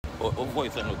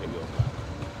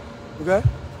Okay?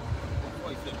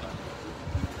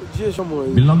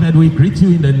 Beloved, we greet you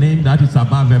in the name that is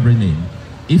above every name.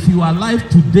 If you are alive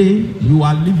today, you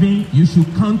are living, you should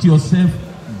count yourself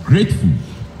grateful.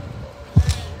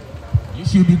 You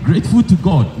should be grateful to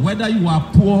God. Whether you are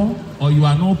poor or you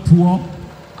are not poor,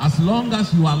 as long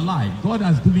as you are alive, God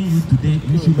has given you today,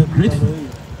 you should be grateful.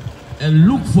 And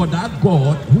look for that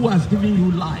God who has given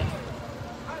you life.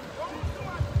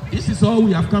 This is all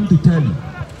we have come to tell you.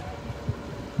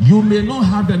 You may not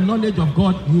have the knowledge of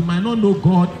God, you might not know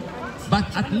God,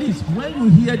 but at least when you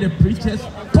hear the preachers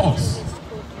pause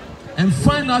and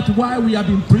find out why we have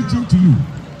been preaching to you.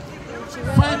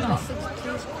 Find out,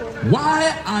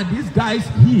 why are these guys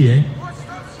here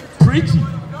preaching?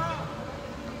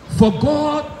 For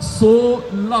God so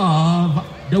loved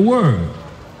the world.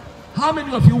 How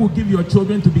many of you will give your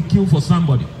children to be killed for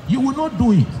somebody? You will not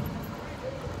do it.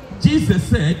 Jesus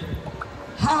said,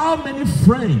 how many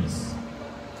friends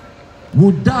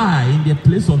would die in the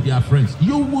place of their friends?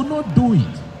 You will not do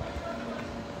it.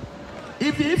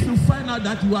 Even if you find out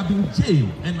that you have been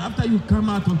jailed, and after you come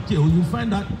out of jail, you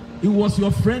find out it was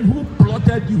your friend who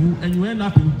plotted you and you end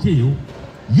up in jail,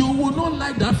 you will not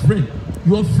like that friend.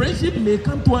 Your friendship may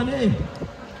come to an end.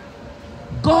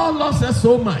 God loves us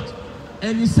so much,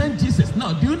 and he sent Jesus.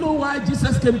 Now, do you know why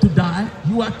Jesus came to die?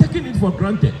 You are taking it for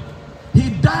granted. He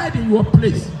died in your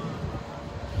place.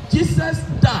 Jesus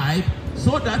died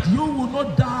so that you will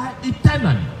not die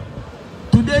eternally.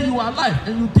 Today you are alive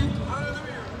and you think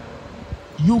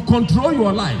you control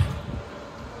your life.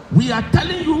 We are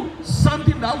telling you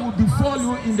something that will befall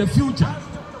you in the future,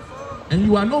 and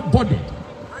you are not bothered.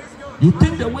 You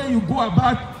think the way you go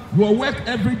about your work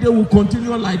every day will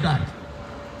continue like that.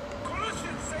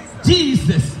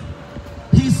 Jesus,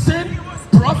 he sent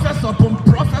prophets upon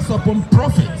prophets upon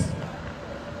prophets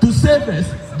to save us.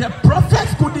 The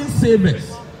prophets couldn't save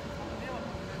us,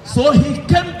 so he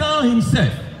came down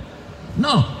himself.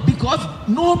 Now, because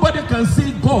nobody can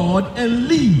see God and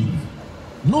live.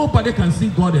 Nobody can see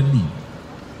God and live.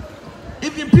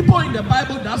 Even people in the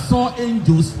Bible that saw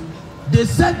angels, they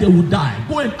said they would die.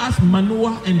 Go and ask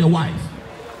Manoah and the wife.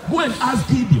 Go and ask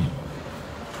Gideon.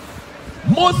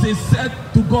 Moses said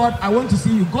to God, I want to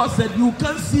see you. God said, you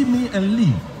can't see me and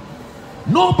live.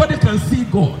 Nobody can see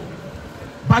God.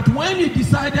 But when he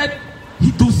decided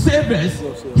to save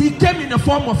us, he came in the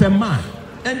form of a man.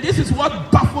 And this is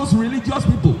what baffles religious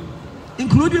people,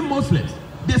 including Muslims.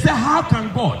 They say, how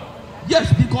can God?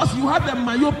 Yes, because you have a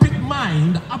myopic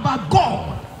mind about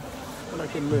God.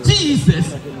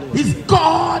 Jesus is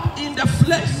God in the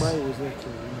flesh,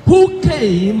 who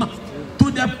came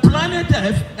to the planet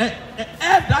Earth,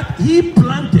 earth that he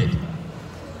planted.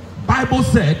 Bible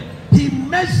said he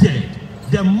measured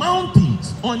the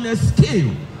mountains on a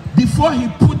scale before he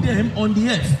put them on the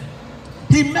earth.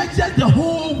 He measured the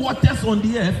whole waters on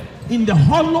the earth in the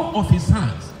hollow of his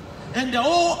hands. And the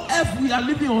whole earth we are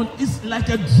living on is like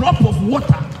a drop of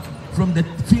water from the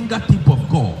fingertip of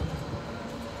God.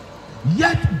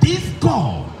 Yet this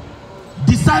God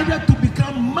decided to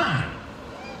become man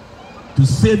to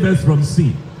save us from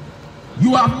sin.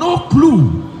 You have no clue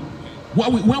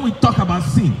when we talk about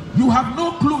sin. You have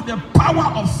no clue the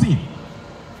power of sin.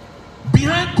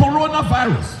 Behind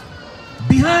coronavirus,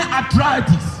 behind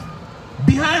arthritis,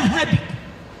 behind headache,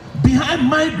 behind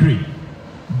migraine,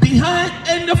 behind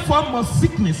any form of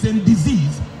sickness and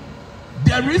disease,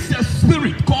 there is a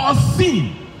spirit called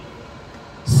sin.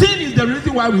 Sin is the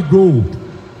reason why we grow old.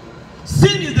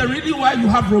 Sin is the reason why you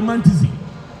have romanticism.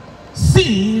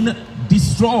 Sin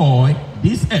destroyed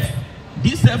this earth.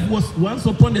 This earth was once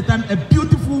upon a time a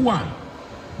beautiful one.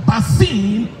 But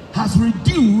sin has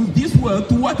reduced this world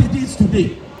to what it is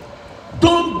today.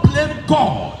 Don't blame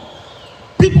God.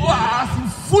 People are asking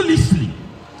foolishly,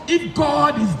 if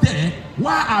God is there,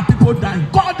 why are people dying?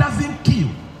 God doesn't kill.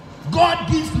 God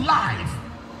gives life.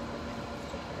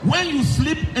 When you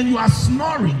sleep and you are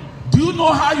snoring, do you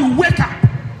know how you wake up?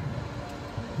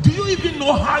 Do you even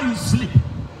know how you sleep?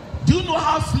 Do you know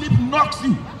how sleep knocks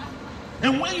you?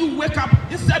 And when you wake up,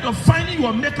 instead of finding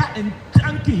your maker and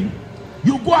thanking,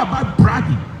 you go about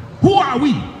bragging. Who are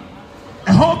we?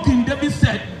 A whole King David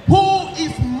said, who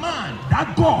is man,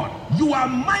 that God? You are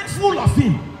mindful of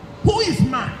him. Who is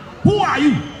man? Who are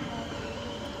you?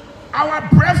 Our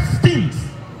breath stinks.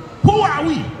 Who are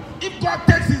we? If God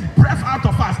takes his breath out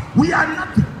of us, we are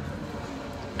nothing.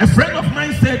 A friend of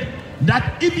mine said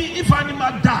that even if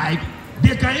animal died,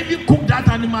 they can even cook that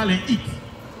animal and eat.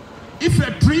 If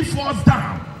a tree falls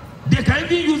down, they can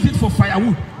even use it for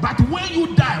firewood. But when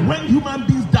you die, when human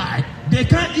beings die, they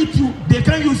can't eat you, they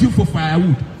can't use you for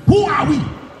firewood. Who are we?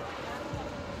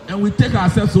 And we take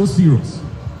ourselves so serious.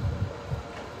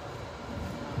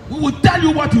 We will tell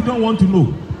you what you don't want to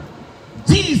know.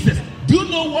 Jesus, do you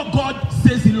know what God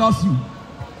says he loves you?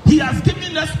 He has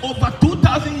given us over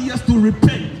 2,000 years to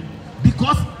repent.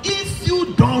 Because if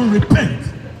you don't repent,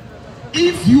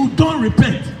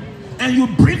 and you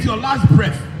breathe your last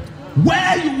breath,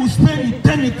 where you will spend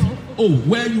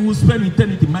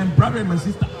eternity, my brother and my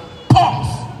sister,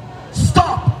 pause,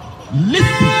 stop,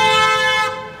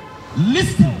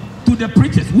 listen to the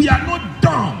preachers. We are not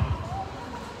dumb.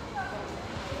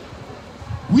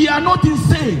 We are not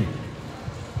insane.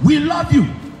 We love you.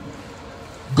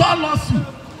 God loves you.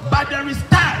 But there is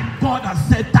time. God has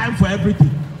set time for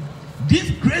everything.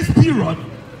 This grace period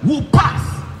will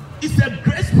pass. It's a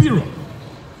grace period.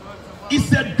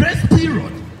 It's a grace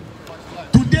period.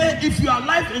 Today, if you are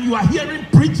alive and you are hearing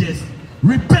preachers,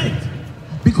 repent.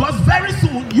 Because very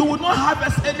soon, you will not have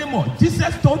us anymore.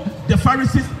 Jesus told the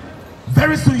Pharisees,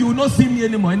 very soon you will not see me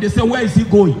anymore. And they say, where is he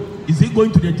going? Is he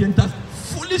going to the Gentiles?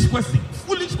 Foolish question.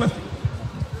 Foolish question.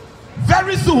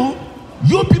 Very soon,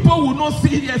 you people will not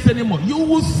see us anymore. You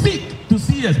will seek to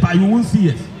see us, but you won't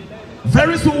see us.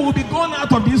 Very soon, we will be gone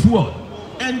out of this world.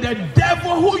 And the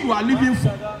devil who you are living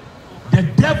for, the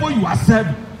devil you are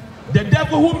serving, the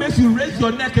devil who makes you raise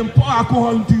your neck and pour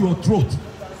alcohol into your throat,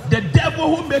 the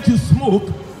devil who makes you smoke,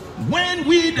 when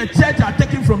we, the church, are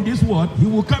taken from this world, he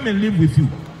will come and live with you.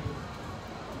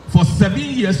 For 7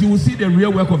 years, you will see the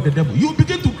real work of the devil. You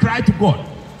begin to cry to God.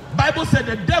 Bible said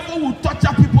the devil will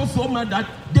torture people so much that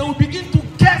they will begin to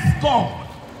curse God.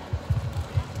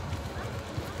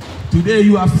 Today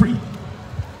you are free.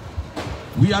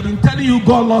 We have been telling you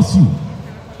God loves you,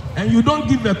 and you don't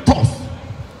give a toss.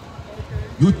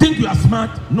 You think you are smart?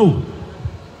 No.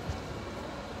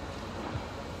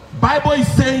 Bible is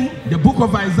saying, the book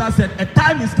of Isaiah said, a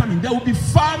time is coming. There will be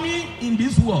famine in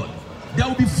this world. There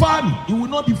will be famine. It will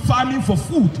not be famine for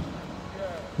food.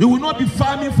 It will not be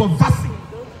famine for vaccine.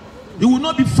 It will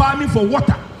not be famine for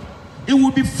water. It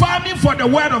will be famine for the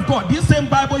word of God. This same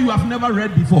Bible you have never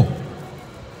read before.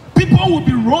 People will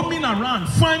be roaming around,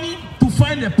 to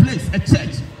find a place, a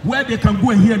church, where they can go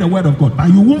and hear the word of God. But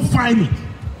you won't find it.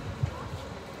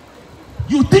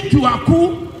 You think you are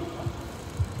cool?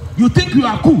 You think you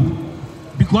are cool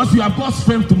because you have got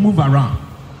strength to move around.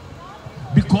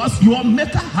 Because your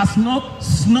maker has not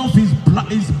snuffed his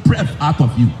breath out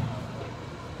of you.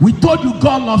 We told you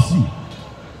God loves you.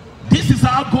 This is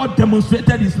how God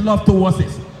demonstrated his love towards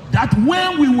us. That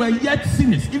when we were yet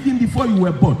sinners, even before you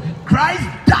were born, Christ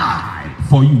died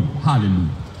for you. Hallelujah.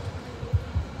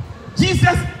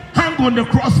 Jesus hung on the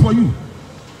cross for you.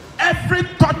 Every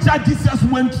torture Jesus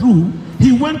went through,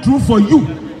 he went through for you.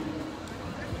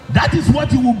 That is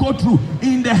what you will go through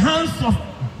in the hands of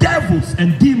devils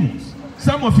and demons.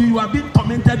 Some of you have been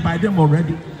tormented by them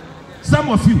already. Some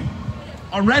of you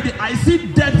already, I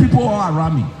see dead people all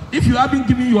around me. If you haven't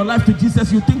given your life to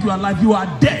Jesus, you think you are alive, you are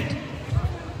dead.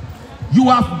 You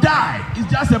have died.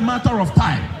 It's just a matter of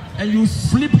time. And you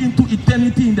slip into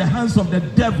eternity in the hands of the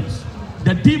devils.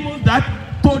 The demons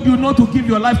that told you not to give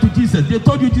your life to Jesus. They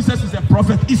told you Jesus is a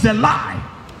prophet. It's a lie.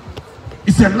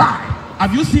 It's a lie.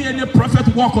 Have you seen any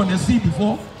prophet walk on the sea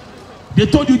before? They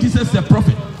told you Jesus is a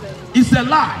prophet. It's a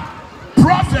lie.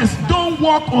 Prophets don't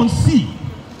walk on sea.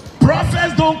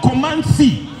 Prophets don't command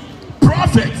sea.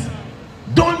 Prophets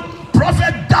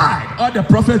died. All the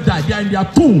prophets died. They are in their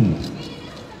tomb.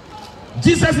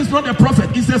 Jesus is not a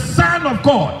prophet. He's the Son of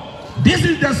God. This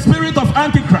is the spirit of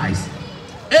Antichrist.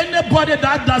 Anybody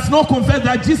that does not confess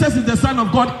that Jesus is the Son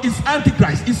of God is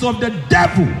Antichrist. It's of the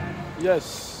devil.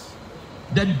 Yes.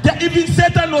 Even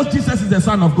Satan knows Jesus is the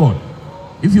Son of God.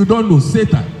 If you don't know,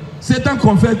 Satan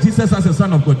confessed Jesus as the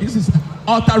Son of God. This is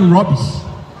utter rubbish.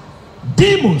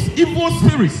 Demons, evil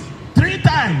spirits, 3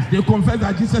 times they confess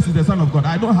that Jesus is the Son of God.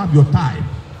 I don't have your time.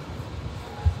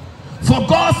 For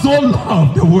God so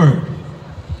loved the world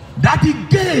that he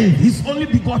gave his only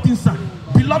begotten Son.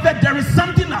 Beloved, there is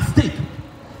something at stake.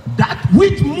 That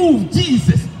which moved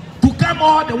Jesus to come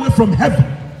all the way from heaven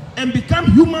and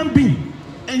become human being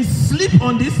and sleep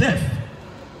on this earth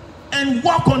and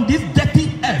walk on this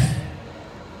dirty earth.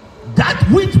 That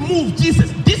which moved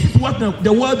Jesus. This is what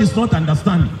the world is not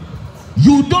understanding.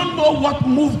 You don't know what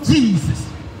moved Jesus.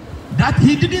 That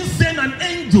he didn't send an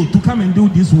angel to come and do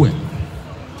this work.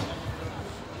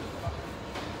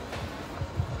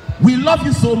 We love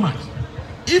you so much.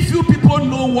 If you people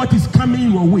know what is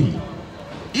coming your way,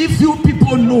 if you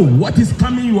people know what is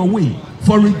coming your way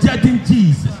for rejecting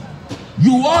Jesus,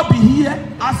 you will all be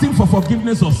here asking for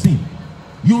forgiveness of sin.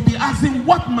 You'll be asking,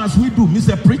 what must we do,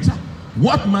 Mr. Preacher?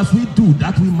 What must we do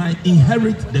that we might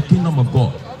inherit the kingdom of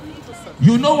God?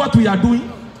 You know what we are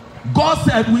doing? God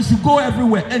said we should go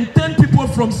everywhere and turn people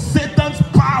from Satan's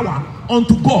power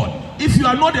unto God. If you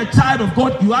are not a child of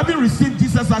God, you haven't received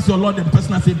Jesus as your Lord and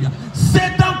personal Savior,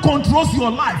 Satan controls your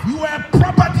life. You are a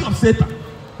property of Satan.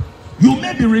 You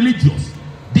may be religious.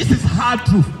 This is hard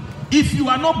truth. If you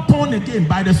are not born again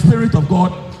by the Spirit of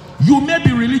God, you may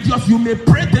be religious, you may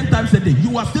pray 10 times a day.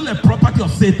 You are still a property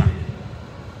of Satan.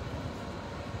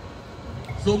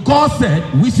 So God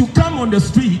said we should come on the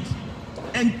street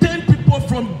and turn people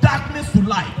from darkness to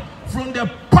light, from the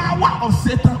power of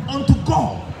Satan unto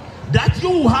God, that you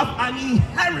will have an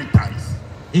inheritance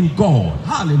in God.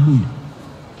 Hallelujah.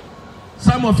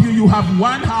 Some of you have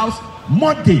one house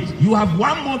mortgage. You have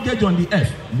one mortgage on the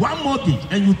earth, one mortgage,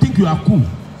 and you think you are cool.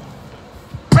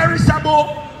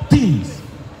 Perishable things.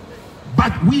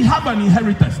 But we have an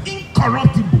inheritance,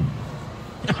 incorruptible.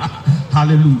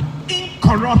 Hallelujah.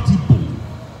 Incorruptible,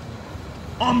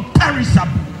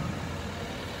 unperishable.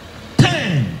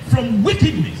 Turn from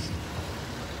wickedness.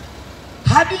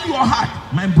 Harden your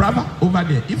heart, my brother over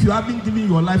there. If you haven't given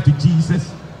your life to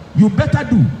Jesus, you better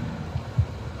do.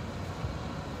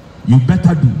 You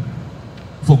better do.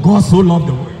 For God so loved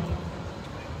the world.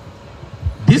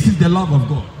 This is the love of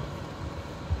God.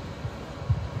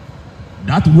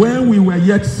 That when we were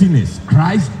yet sinners,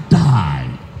 Christ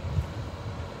died.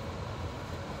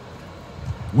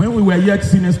 When we were yet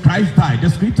sinners, Christ died. The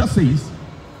scripture says,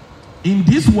 in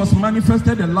this was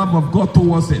manifested the love of God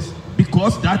towards us,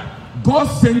 because that God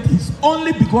sent his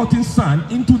only begotten Son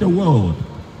into the world,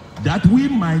 that we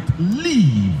might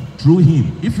live through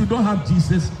him. If you don't have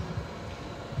Jesus,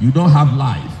 you don't have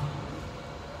life.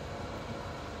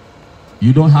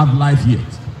 You don't have life yet.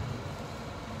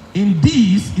 In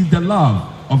this is the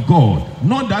love of God.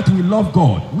 Not that we love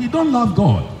God. We don't love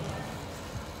God.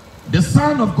 The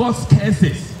Son of God scares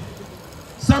us.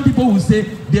 Some people will say,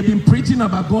 they've been preaching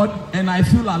about God and I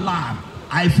feel alarmed.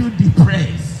 I feel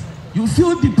depressed. You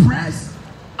feel depressed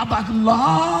about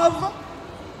love?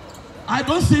 I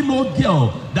don't see no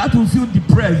girl that will feel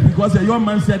depressed because a young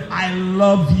man said, I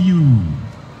love you.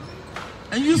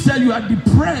 And you say you are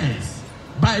depressed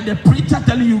by the preacher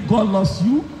telling you God loves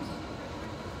you?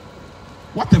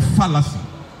 What a fallacy.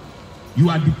 You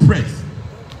are depressed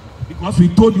because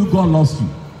we told you God loves you.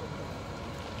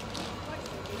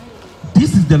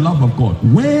 This is the love of God.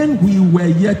 When we were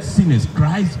yet sinners,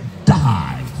 Christ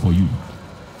died for you.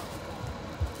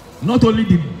 Not only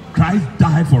did Christ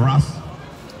die for us,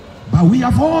 but we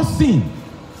have all sinned.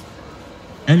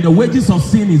 And the wages of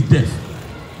sin is death.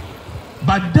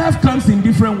 But death comes in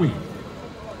different ways.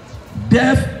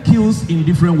 Death kills in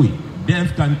different ways.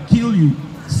 Death can kill you.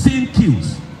 Sin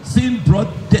kills. Sin brought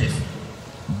death.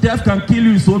 Death can kill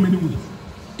you in so many ways.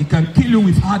 It can kill you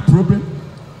with heart problem.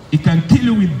 It can kill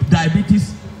you with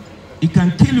diabetes. It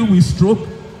can kill you with stroke.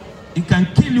 It can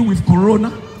kill you with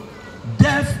corona.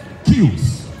 Death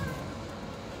kills.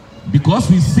 Because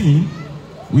we sin,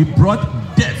 we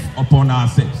brought death upon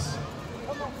ourselves.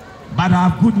 But I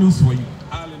have good news for you.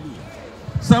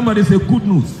 Hallelujah. Somebody say good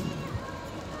news.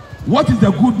 What is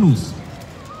the good news?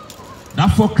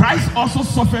 That for Christ also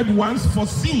suffered once for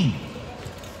sin.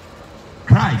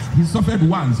 Christ, he suffered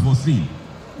once for sin,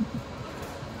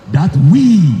 that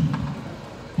we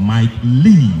might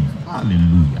live.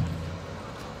 Hallelujah.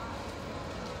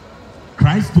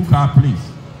 Christ took our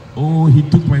place. Oh, he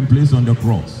took my place on the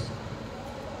cross.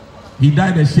 He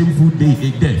died a shameful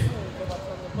death.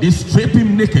 They strip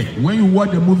him naked. When you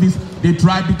watch the movies, they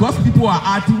try, because people are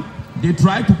acting, they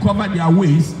try to cover their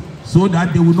waist so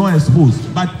that they will not expose.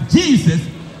 But Jesus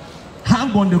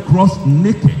hung on the cross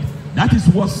naked. That is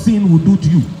what sin will do to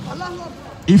you.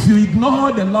 If you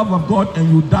ignore the love of God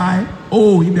and you die,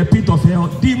 oh, in the pit of hell,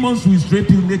 demons will strip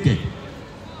you naked.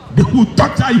 They will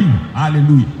torture you.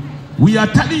 Hallelujah. We are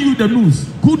telling you the news,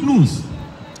 good news.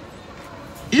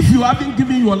 If you haven't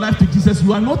given your life to Jesus,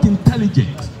 you are not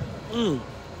intelligent.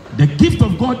 The gift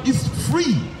of God is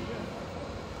free.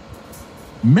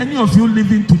 Many of you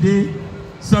living today,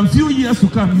 some few years to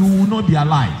come, you will not be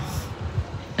alive.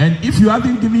 And if you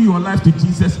haven't given your life to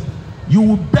Jesus, you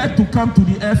will beg to come to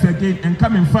the earth again and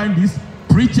come and find these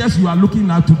preachers you are looking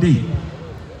at today.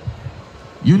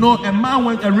 You know,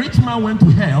 a rich man went to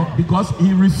hell because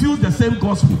he refused the same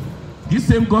gospel. This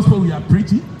same gospel we are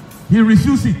preaching, he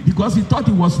refused it because he thought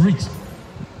he was rich.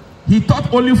 He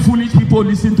thought only foolish people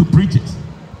listen to preachers.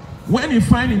 When he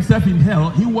found himself in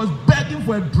hell, he was begging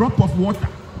for a drop of water.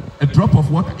 A drop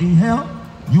of water. In hell,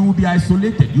 you will be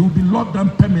isolated. You will be locked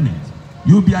down permanent.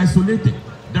 You will be isolated.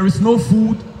 There is no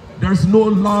food. There is no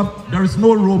love. There is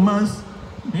no romance.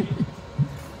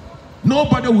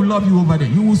 Nobody will love you over there.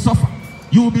 You will suffer.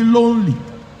 You will be lonely.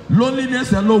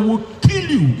 Loneliness alone will kill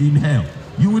you in hell.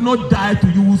 You will not die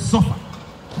till you will suffer.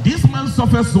 This man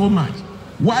suffered so much.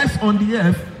 whilst on the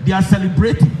earth they are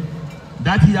celebrating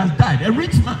that he has died. A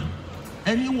rich man,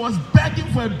 and he was begging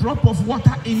for a drop of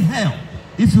water in hell.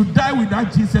 If you die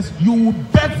without Jesus, you will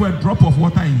beg for a drop of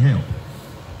water in hell.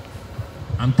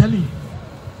 I'm telling you.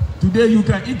 Today you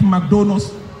can eat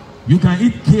McDonald's, you can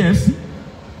eat KFC,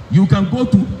 you can go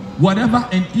to whatever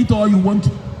and eat all you want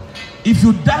to. If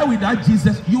you die without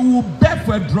Jesus, you will beg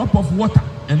for a drop of water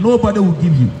and nobody will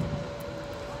give you.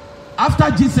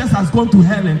 After Jesus has gone to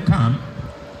hell and come,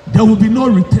 there will be no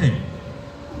return.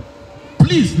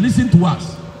 Please listen to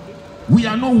us. We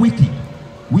are not wicked.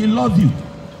 We love you.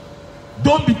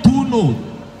 Don't be too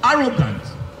arrogant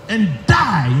and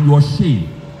die in your shame.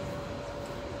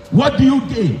 What do you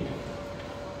gain?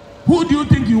 Who do you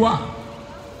think you are?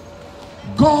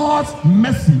 God's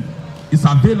mercy is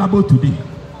available today.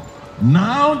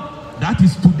 Now that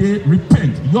is today,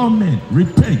 repent. Young men,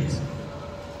 repent.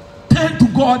 Turn to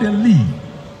God and live.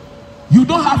 You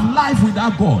don't have life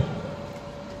without God.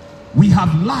 We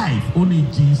have life only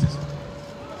in Jesus.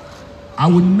 I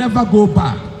will never go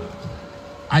back.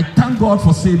 I thank God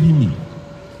for saving me.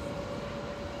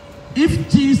 If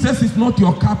Jesus is not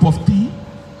your cup of tea,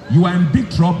 you are in big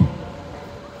trouble.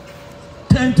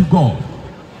 Turn to God.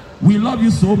 We love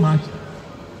you so much.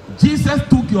 Jesus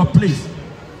took your place.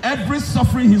 Every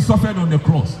suffering he suffered on the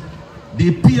cross.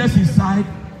 They pierced his side,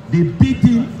 they beat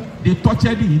him, they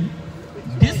tortured him.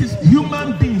 This is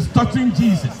human beings torturing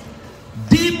Jesus.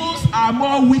 Demons are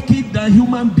more wicked than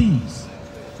human beings.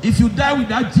 If you die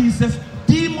without Jesus,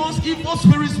 demons, evil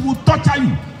spirits will torture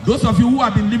you. Those of you who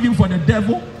have been living for the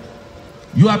devil,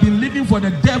 you have been living for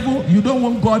the devil, you don't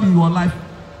want God in your life,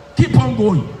 keep on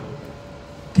going.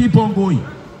 Keep on going.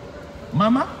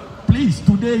 Mama, please,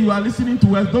 today you are listening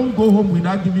to us. Don't go home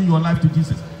without giving your life to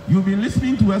Jesus. You've been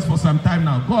listening to us for some time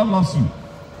now. God loves you.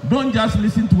 Don't just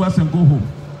listen to us and go home.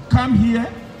 Come here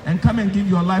and come and give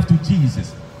your life to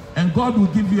Jesus. And God will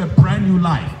give you a brand new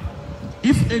life.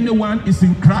 If anyone is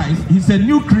in Christ, he's a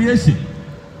new creation.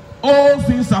 All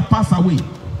things are passed away.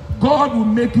 God will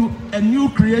make you a new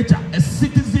creature, a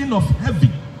citizen of heaven.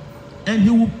 And he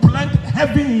will plant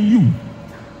heaven in you.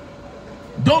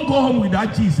 Don't go home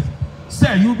without Jesus.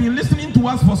 Sir, you've been listening to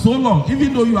us for so long,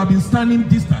 even though you have been standing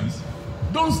distance.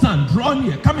 Don't stand, draw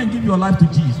near, come and give your life to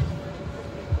Jesus.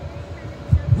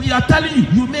 We are telling you,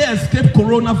 you may escape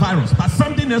coronavirus, but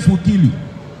something else will kill you.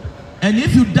 And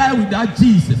if you die without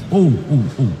Jesus,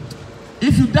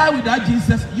 if you die without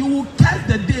Jesus, you will curse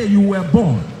the day you were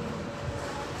born.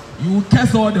 You will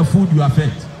curse all the food you have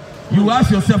fed. You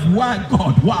ask yourself, why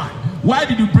God, why? Why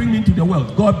did you bring me into the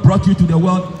world? God brought you to the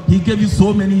world. He gave you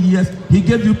so many years. He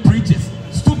gave you preachers.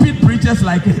 Stupid preachers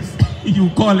like us. You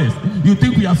call us. You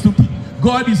think we are stupid.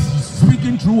 God is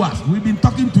speaking through us. We've been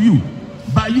talking to you.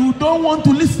 But you don't want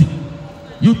to listen.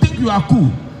 You think you are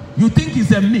cool. You think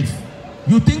it's a myth.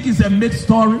 You think it's a mixed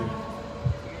story.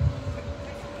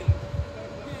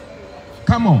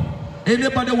 Come on.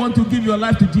 Anybody want to give your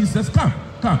life to Jesus? Come.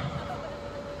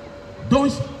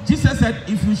 Jesus said,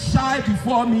 if you shy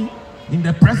before me in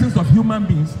the presence of human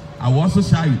beings, I will also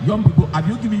shy you. Young people, have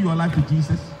you given your life to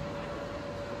Jesus?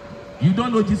 You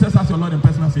don't know Jesus as your Lord and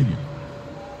personal Savior.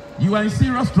 You are in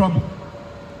serious trouble.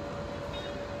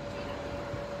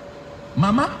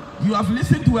 Mama, you have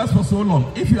listened to us for so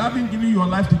long. If you haven't given your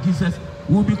life to Jesus,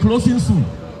 we'll be closing soon.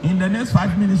 In the next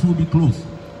 5 minutes, we'll be closed.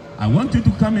 I want you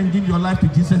to come and give your life to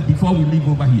Jesus before we leave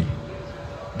over here.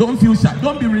 Don't feel shy.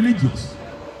 Don't be religious.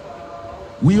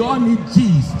 We all need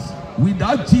Jesus.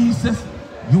 Without Jesus,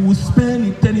 you will spend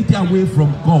eternity away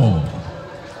from God.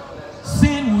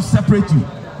 Sin will separate you.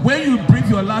 When you breathe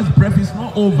your last breath, it's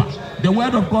not over. The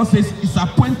word of God says it's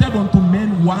appointed unto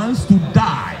men once to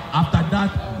die. After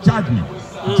that, judgment.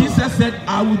 Jesus said,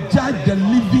 I will judge the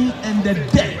living and the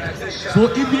dead.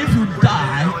 So even if you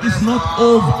die, it's not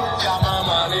over.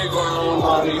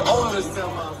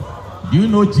 Do you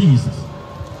know Jesus?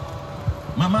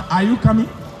 Mama, are you coming?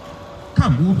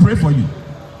 Come, we'll pray for you.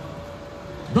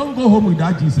 Don't go home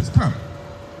without Jesus. Come,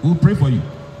 we'll pray for you.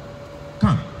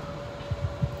 Come.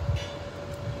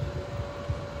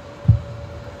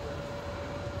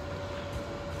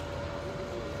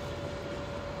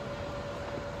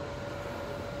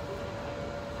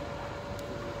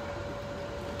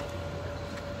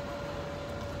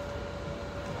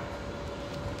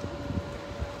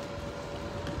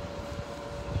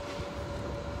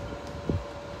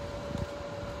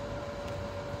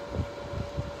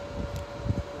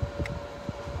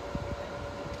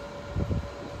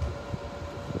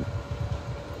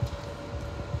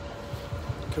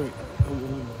 Okay.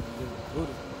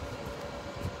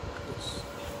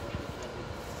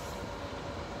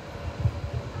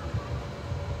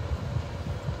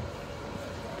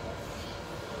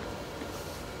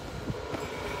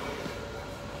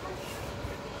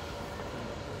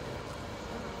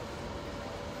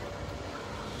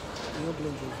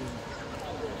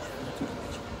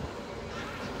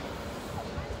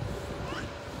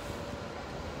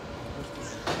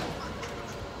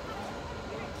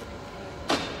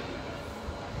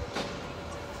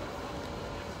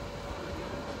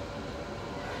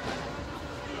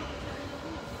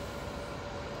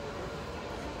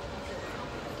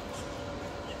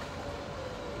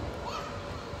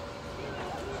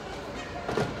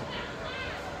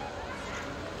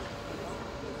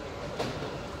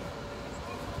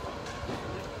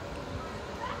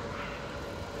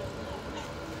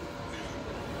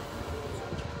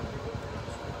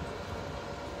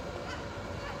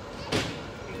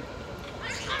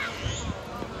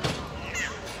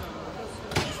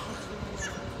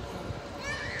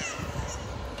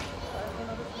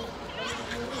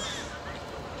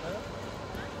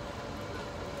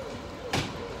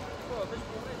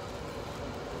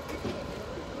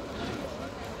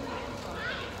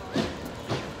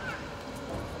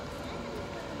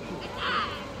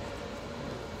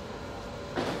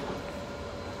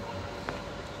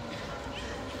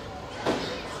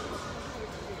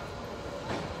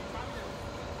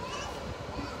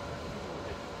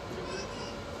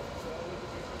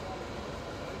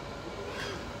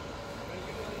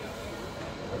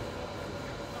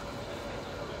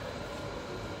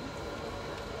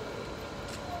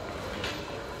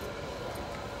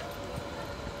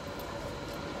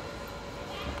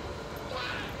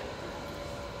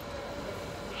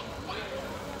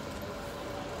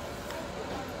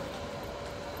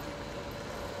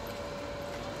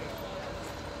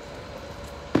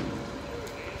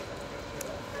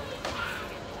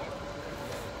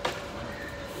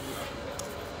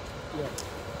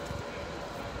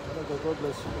 God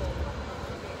bless you.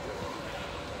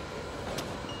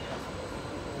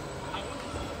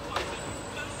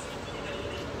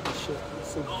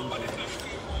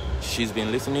 She's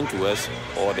been listening to us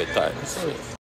all the time.